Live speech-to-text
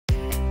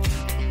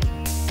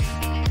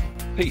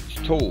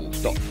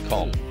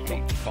pete'stools.com.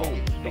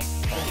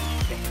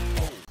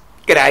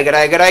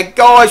 G'day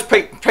guys,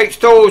 Pete's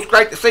Tools,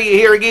 great to see you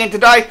here again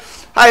today.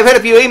 Hey, I've had a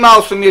few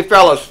emails from you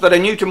fellas that are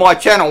new to my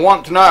channel,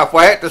 want to know if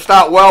I had to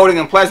start welding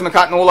and plasma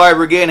cutting all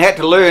over again, had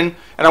to learn,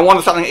 and I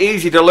wanted something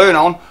easy to learn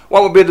on,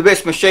 what would be the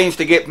best machines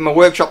to get from a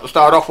workshop to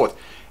start off with.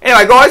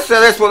 Anyway guys,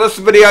 so that's what this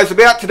video is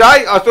about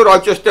today. I thought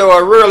I'd just do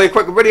a really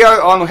quick video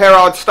on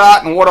how I'd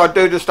start and what I'd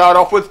do to start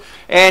off with,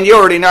 and you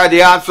already know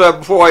the answer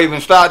before I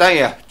even start, don't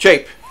you?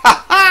 Cheap.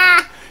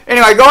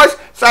 Anyway guys,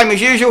 same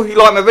as usual, you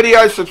like my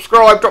videos,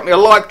 subscribe, drop me a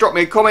like, drop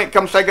me a comment,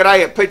 come say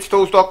g'day at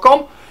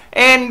pete'stools.com,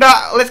 and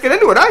let's get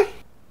into it, eh?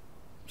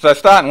 So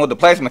starting with the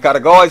plasma cutter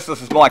guys,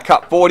 this is my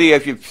Cut 40.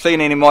 If you've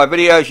seen any of my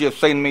videos, you've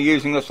seen me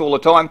using this all the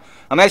time.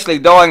 I'm actually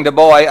dying to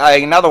buy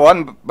another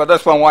one, but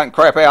this one won't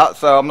crap out,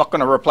 so I'm not going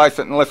to replace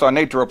it unless I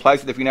need to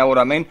replace it, if you know what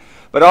I mean.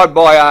 But I'd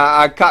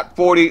buy a Cut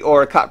 40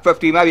 or a Cut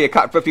 50, maybe a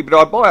Cut 50, but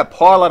I'd buy a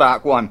pilot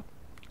arc one.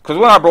 Because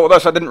when I bought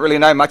this, I didn't really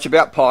know much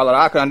about pilot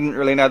arc, and I didn't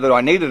really know that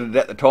I needed it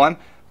at the time.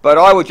 But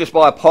I would just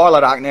buy a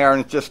pilot arc now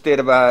instead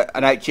of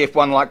an HF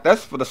one like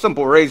this, for the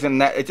simple reason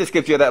that it just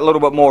gives you that little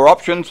bit more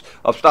options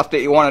of stuff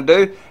that you want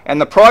to do. And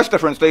the price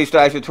difference these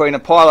days between a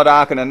pilot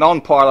arc and a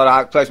non-pilot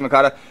arc plasma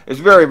cutter is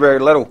very, very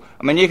little.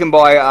 I mean, you can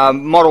buy a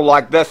model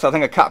like this, I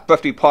think a Cut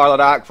 50 pilot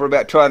arc for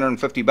about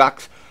 250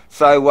 bucks.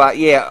 So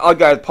yeah, I'd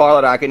go with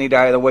pilot arc any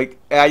day of the week.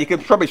 You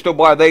could probably still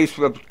buy these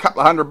for a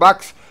couple of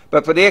 $100,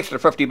 but for the extra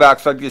 50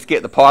 bucks, I'd just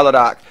get the pilot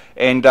arc,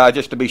 and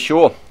just to be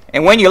sure.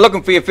 And when you're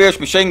looking for your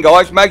first machine,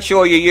 guys, make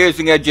sure you're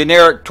using a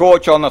generic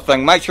torch on the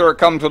thing. Make sure it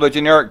comes with a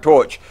generic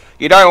torch.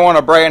 You don't want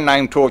a brand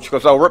name torch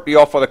because they'll rip you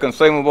off for the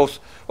consumables.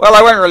 Well,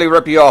 they won't really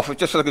rip you off. It's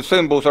just the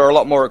consumables are a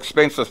lot more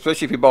expensive,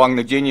 especially if you're buying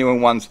the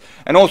genuine ones.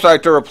 And also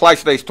to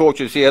replace these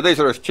torches here, these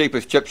are as cheap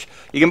as chips.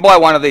 You can buy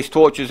one of these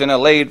torches in a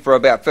lead for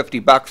about 50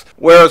 bucks,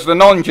 whereas the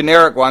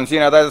non-generic ones, you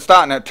know, they're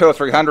starting at $200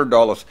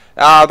 or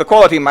 $300. The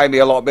quality may be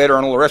a lot better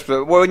and all the rest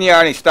of it. Well, when you're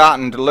only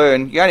starting to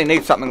learn, you only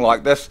need something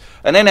like this.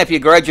 And then if you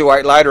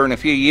graduate later in a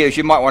few years,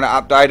 you might want to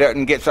update it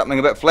and get something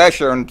a bit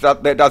flashier and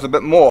that does a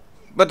bit more.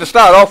 But to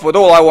start off with,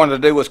 all I wanted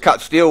to do was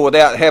cut steel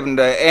without having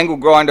the angle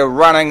grinder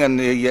running and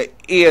your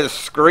ears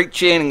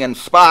screeching and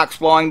sparks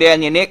flying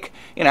down your neck,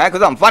 you know,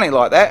 because I'm funny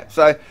like that.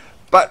 So,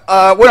 but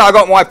when I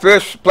got my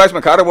first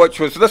plasma cutter, which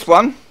was this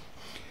one,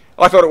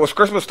 I thought it was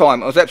Christmas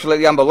time. It was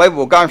absolutely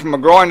unbelievable. Going from a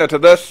grinder to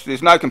this,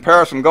 there's no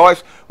comparison,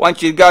 guys.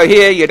 Once you go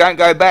here, you don't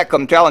go back,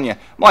 I'm telling you.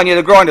 Mind you,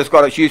 the grinder's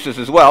got its uses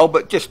as well,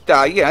 but just,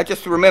 you know,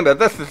 just remember,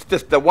 this is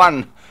just the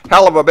one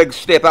hell of a big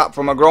step up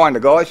from a grinder,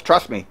 guys,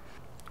 trust me.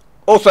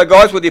 Also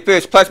guys, with your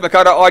first plasma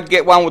cutter, I'd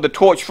get one with the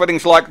torch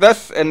fittings like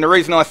this, and the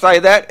reason I say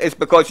that is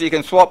because you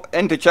can swap,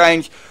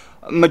 interchange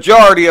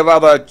majority of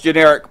other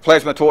generic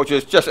plasma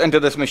torches just into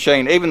this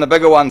machine. Even the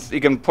bigger ones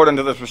you can put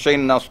into this machine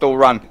and they'll still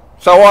run.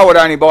 So I would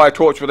only buy a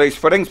torch with these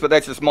fittings, but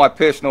that's just my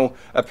personal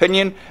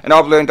opinion, and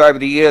I've learned over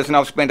the years, and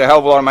I've spent a hell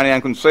of a lot of money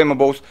on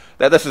consumables,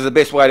 that this is the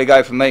best way to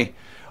go for me.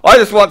 I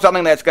just want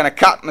something that's going to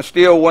cut my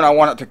steel when I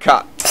want it to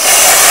cut.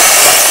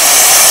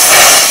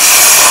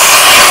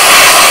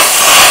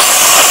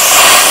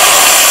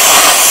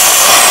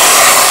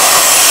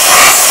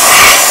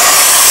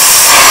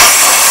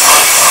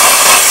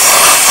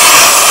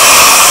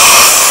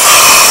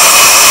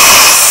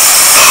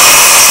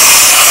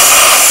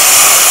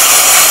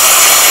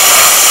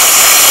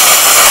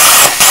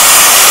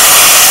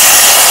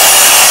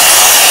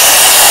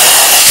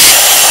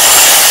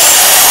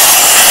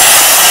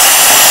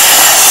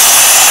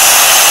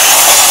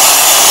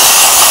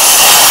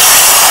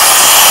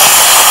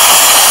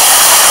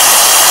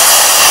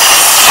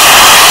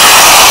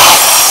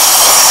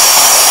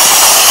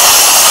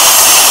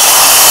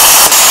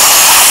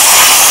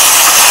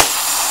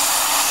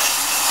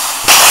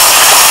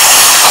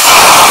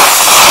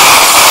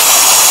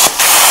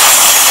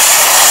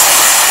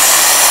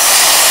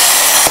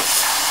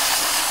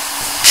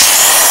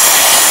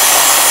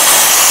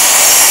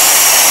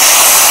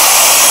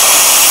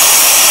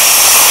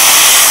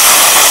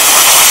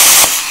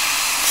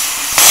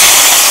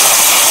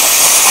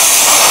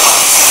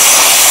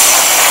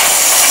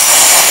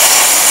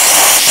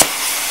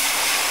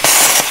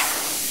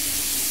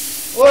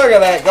 Look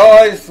at that,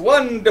 guys,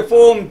 one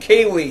deformed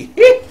Kiwi.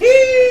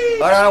 I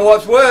don't know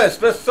what's worse,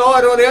 this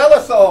side or the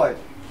other side.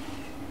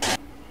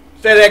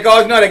 So that,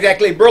 guys, not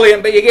exactly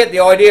brilliant, but you get the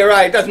idea,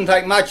 eh? It doesn't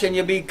take much and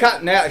you'll be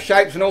cutting out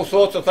shapes and all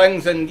sorts of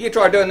things, and you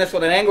try doing this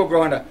with an angle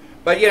grinder.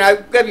 But, you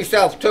know, give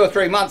yourself 2 or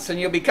 3 months and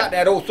you'll be cutting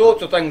out all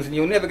sorts of things and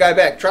you'll never go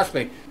back, trust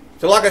me.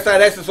 So like I say,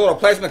 that's the sort of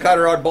plasma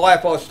cutter I'd buy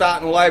if I was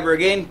starting all over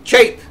again.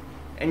 Cheap,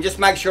 and just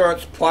make sure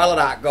it's pilot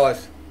arc,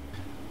 guys.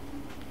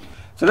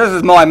 So this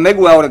is my Mig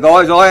Welder,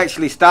 guys. I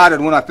actually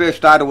started when I first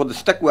started with the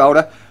stick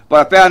welder,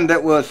 but I found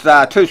it was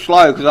too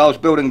slow because I was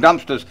building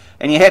dumpsters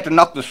and you had to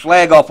knock the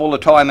slag off all the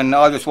time, and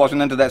I just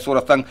wasn't into that sort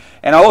of thing.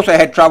 And I also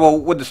had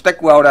trouble with the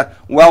stick welder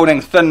welding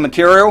thin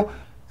material.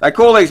 They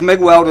call these Mig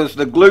Welders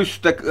the glue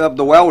stick of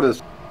the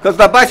welders because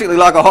they're basically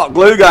like a hot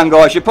glue gun,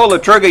 guys. You pull the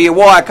trigger, your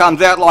wire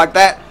comes out like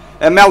that,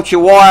 it melts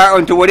your wire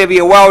into whatever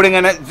you're welding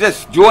and it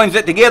just joins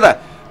it together.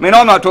 I mean,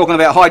 I'm not talking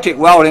about high-tech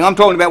welding. I'm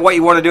talking about what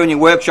you want to do in your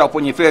workshop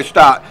when you first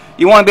start.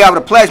 You want to be able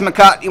to plasma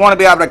cut, you want to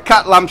be able to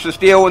cut lumps of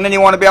steel, and then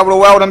you want to be able to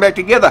weld them back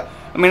together.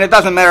 I mean, it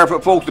doesn't matter if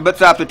it falls to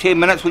bits after 10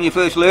 minutes when you're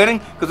first learning,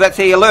 because that's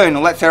how you learn,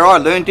 or that's how I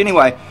learned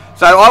anyway.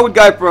 So I would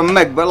go for a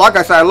MIG, but like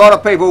I say, a lot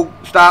of people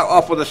start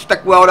off with a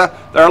stick welder.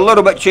 They're a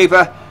little bit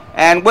cheaper,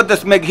 and with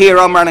this MIG here,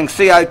 I'm running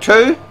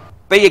CO2,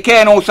 but you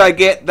can also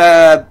get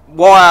the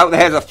wire that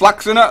has a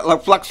flux in it,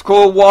 like Flux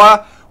Core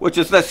wire, which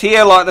is this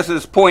here, like this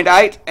is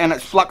 0.8, and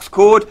it's Flux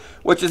Core,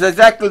 which is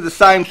exactly the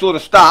same sort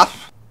of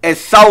stuff as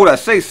solder.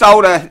 See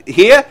solder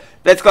here?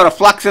 That's got a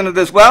flux in it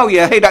as well.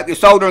 You heat up your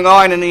soldering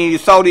iron and then you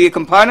solder your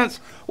components.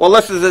 Well,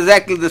 this is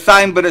exactly the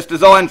same, but it's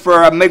designed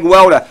for a MIG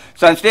welder.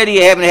 So instead of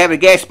you having to have a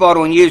gas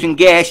bottle and using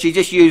gas, you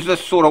just use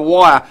this sort of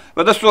wire.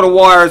 But this sort of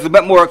wire is a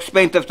bit more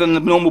expensive than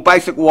the normal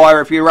basic wire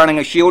if you're running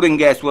a shielding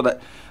gas with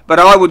it. But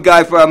I would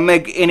go for a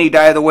MIG any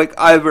day of the week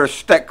over a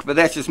stick, but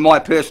that's just my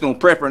personal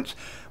preference.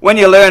 When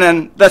you're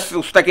learning, this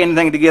will stick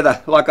anything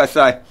together, like I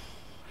say.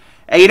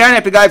 And you don't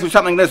have to go for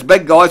something this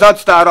big, guys. I'd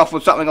start off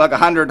with something like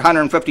 100,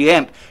 150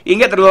 amp. You can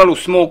get the little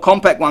small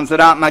compact ones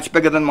that aren't much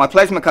bigger than my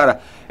plasma cutter.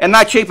 And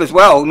they're cheap as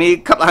well. I mean,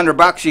 a couple of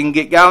 $100 you can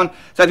get going.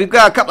 So if you've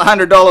got a couple of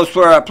 $100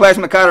 for a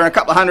plasma cutter and a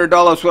couple of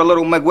 $100 for a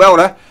little MIG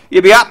welder,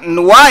 you'll be up and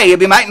away. You'll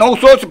be making all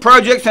sorts of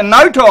projects in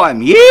no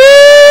time.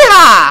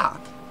 Yeah!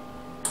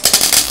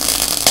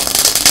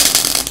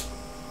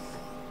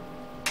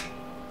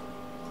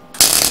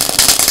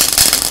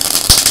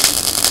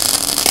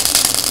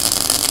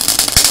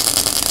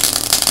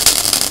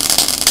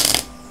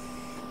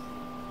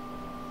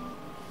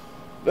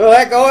 Look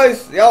at that,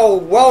 guys, the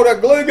old welder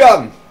glue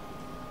gun.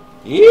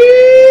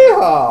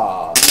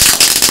 Yeehaw!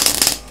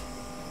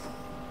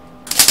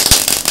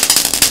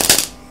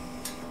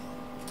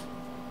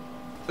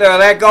 Look at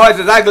that, guys,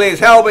 it's ugly as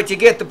hell, but you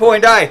get the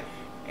point, eh?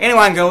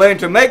 Anyone can learn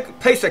to make a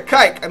piece of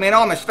cake. I mean,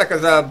 I'm as thick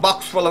as a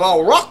box full of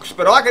old rocks,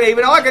 but I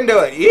can do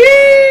it.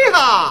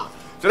 Yeehaw!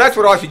 So that's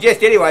what I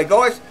suggest anyway,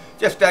 guys.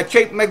 Just a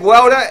cheap MIG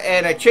welder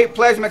and a cheap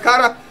plasma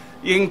cutter.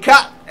 You can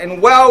cut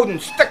and weld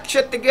and stick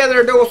shit together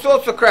and do all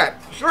sorts of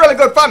crap. It's really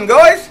good fun,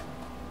 guys.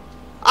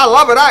 I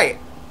love it, eh?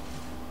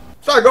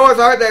 So, guys,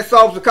 I hope that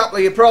solves a couple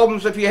of your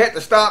problems. If you had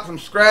to start from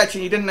scratch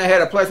and you didn't know how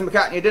to plasma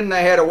cut and you didn't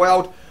know how to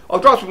weld, I'll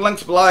drop some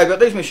links below, but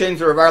these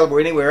machines are available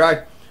anywhere,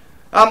 eh?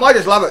 I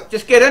just love it.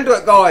 Just get into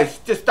it, guys.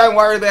 Just don't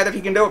worry about if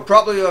you can do it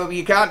properly or if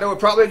you can't do it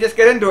properly. Just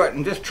get into it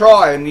and just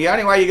try. And the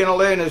only way you're going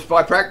to learn is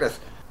by practice.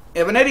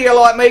 If an idiot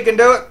like me can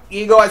do it,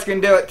 you guys can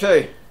do it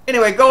too.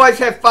 Anyway, guys,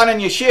 have fun in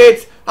your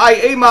sheds.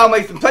 Hey, email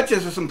me some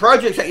pictures of some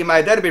projects that you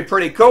made. That'd be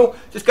pretty cool.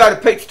 Just go to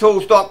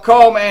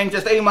pete'stools.com and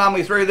just email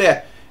me through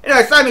there.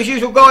 Anyway, same as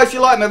usual, guys. If you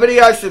like my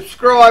video,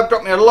 subscribe,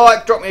 drop me a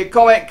like, drop me a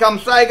comment, come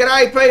say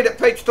g'day Pete at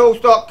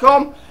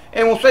pete'stools.com,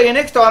 and we'll see you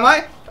next time,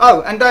 eh?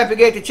 Oh, and don't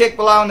forget to check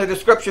below in the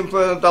description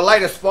for the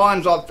latest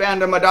finds I've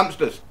found in my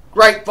dumpsters.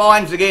 Great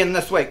finds again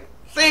this week.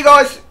 See you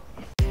guys.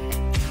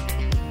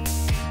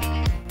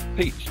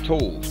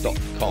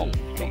 pete'stools.com.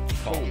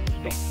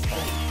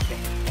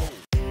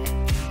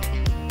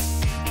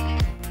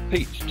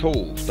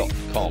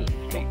 pete'stools.com.